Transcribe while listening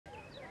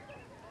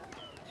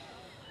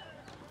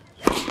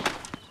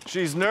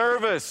She's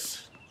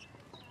nervous.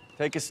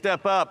 Take a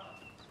step up.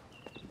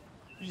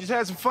 You just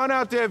had some fun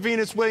out there,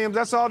 Venus Williams.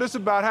 That's all this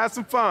about. Have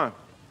some fun.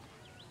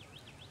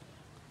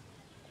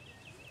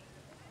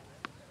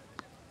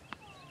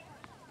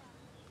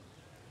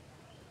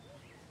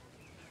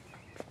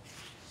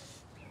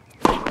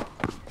 Good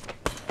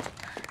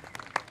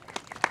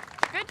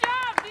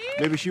job,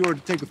 dude. Maybe she ought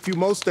to take a few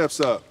more steps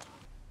up.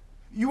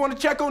 You want to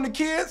check on the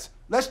kids?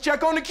 Let's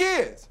check on the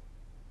kids.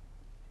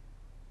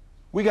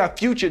 We got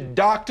future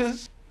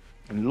doctors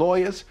and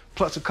lawyers,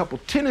 plus a couple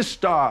tennis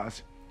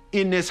stars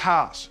in this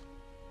house.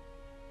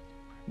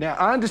 Now,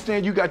 I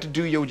understand you got to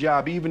do your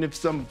job, even if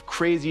some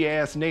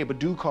crazy-ass neighbor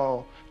do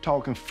call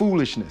talking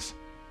foolishness.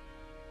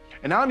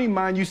 And I don't even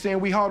mind you saying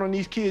we hard on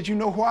these kids. You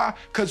know why?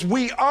 Because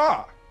we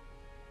are.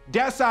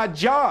 That's our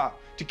job,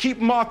 to keep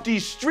them off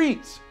these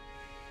streets.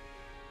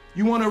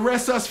 You want to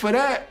arrest us for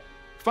that?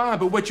 Fine,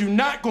 but what you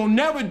not gonna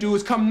never do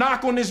is come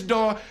knock on this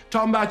door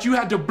talking about you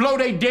had to blow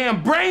their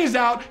damn brains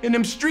out in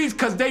them streets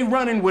because they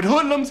running with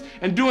hoodlums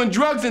and doing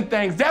drugs and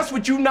things. That's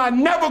what you not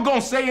never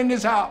gonna say in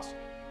this house.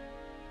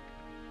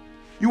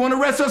 You wanna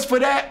arrest us for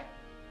that?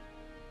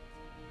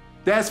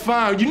 That's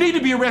fine. You need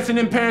to be arresting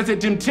them parents at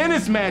them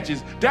tennis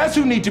matches. That's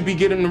who need to be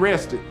getting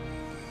arrested.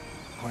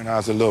 When I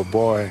was a little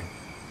boy,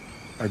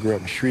 I grew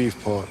up in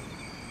Shreveport.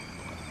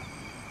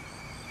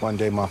 One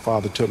day my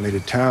father took me to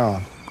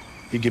town.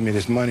 He gave me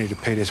this money to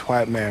pay this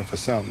white man for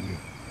something.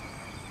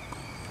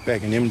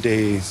 Back in them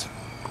days,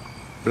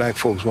 black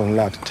folks weren't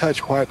allowed to touch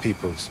white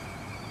peoples.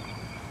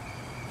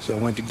 So I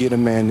went to get a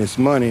man this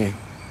money,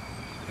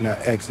 and I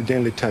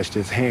accidentally touched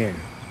his hand.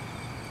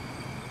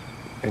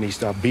 And he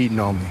started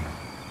beating on me.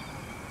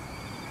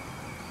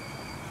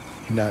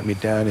 He knocked me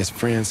down, his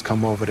friends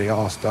come over, they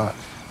all start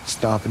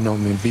stomping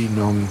on me and beating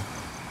on me.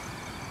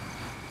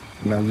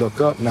 And I look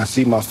up and I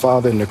see my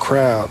father in the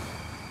crowd.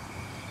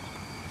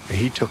 And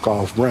he took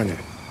off running.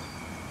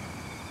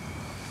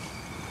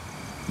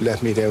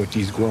 Left me there with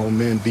these grown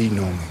men beating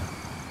on me.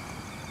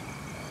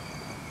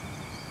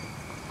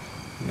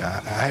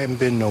 Now, I haven't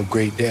been no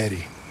great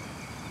daddy.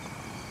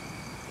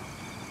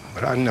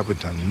 But I've never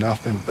done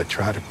nothing but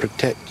try to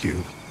protect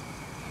you.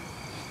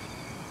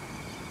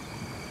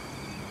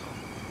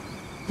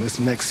 This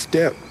next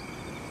step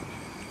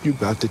you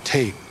about to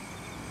take,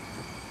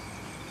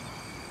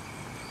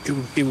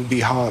 it would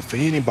be hard for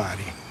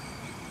anybody.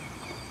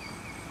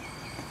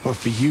 But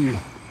for you,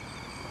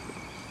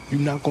 you're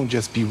not gonna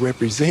just be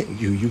representing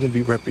you, you're gonna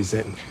be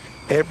representing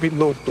every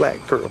little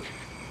black girl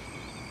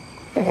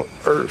on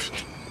earth.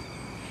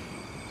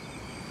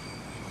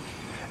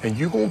 And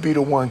you're gonna be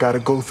the one gotta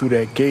go through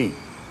that gate.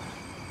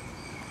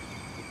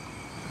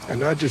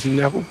 And I just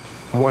never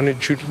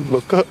wanted you to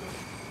look up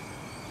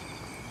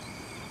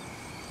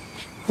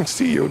and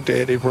see your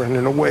daddy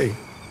running away.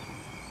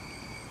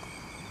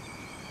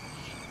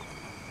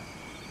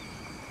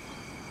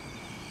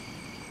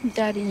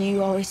 Daddy,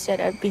 you always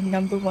said I'd be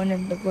 #1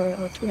 in the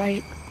world,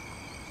 right?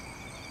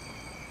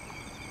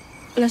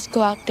 Let's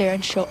go out there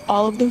and show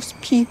all of those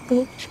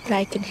people that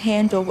I can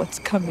handle what's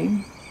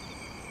coming.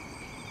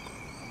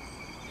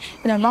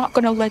 And I'm not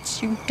gonna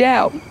let you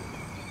down.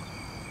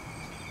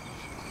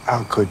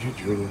 How could you,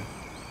 Julia?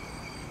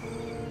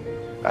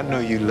 I know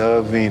you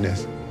love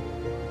Venus.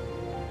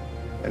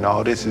 And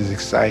all this is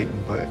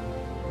exciting, but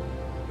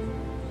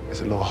it's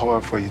a little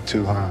hard for you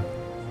too, huh?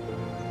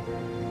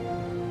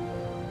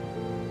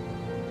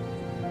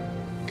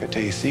 Can I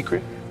tell you a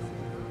secret?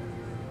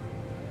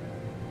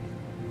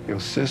 Your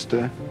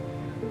sister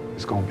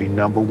is gonna be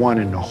 #1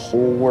 in the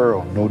whole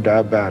world, no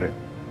doubt about it.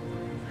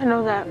 I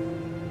know that.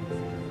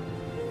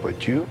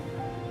 But you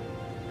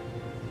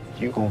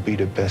gonna be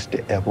the best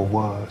there ever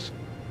was.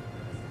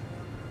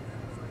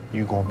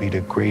 You gonna be the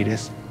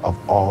greatest of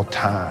all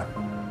time.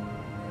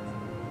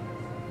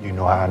 You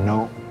know how I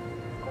know?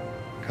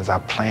 Because I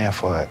planned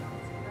for it.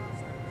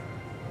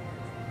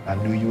 I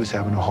knew you was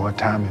having a hard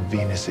time in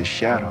Venus's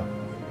shadow,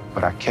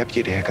 but I kept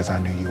you there because I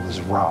knew you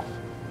was rough.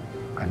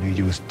 I knew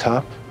you was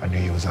tough. I knew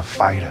you was a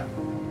fighter.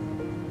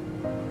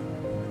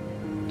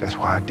 That's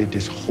why I did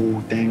this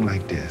whole thing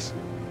like this.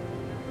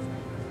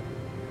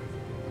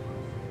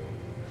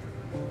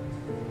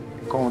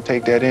 Go and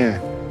take that in.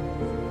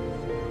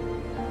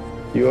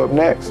 You up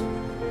next.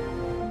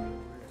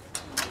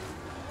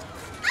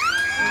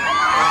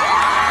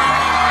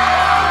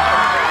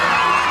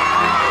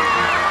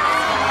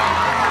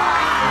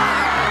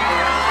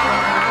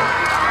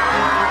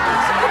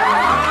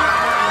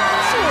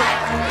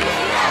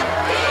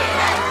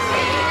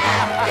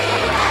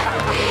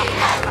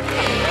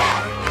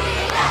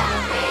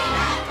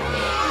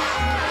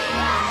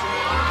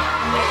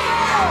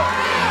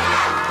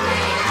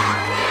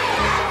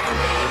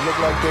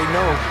 Like they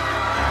know.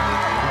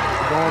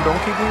 Go on, don't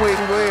keep them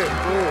waiting. Go ahead,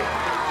 go ahead.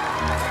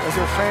 That's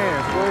your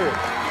fans, go ahead.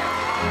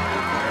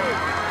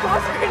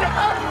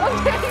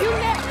 Okay, you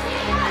next.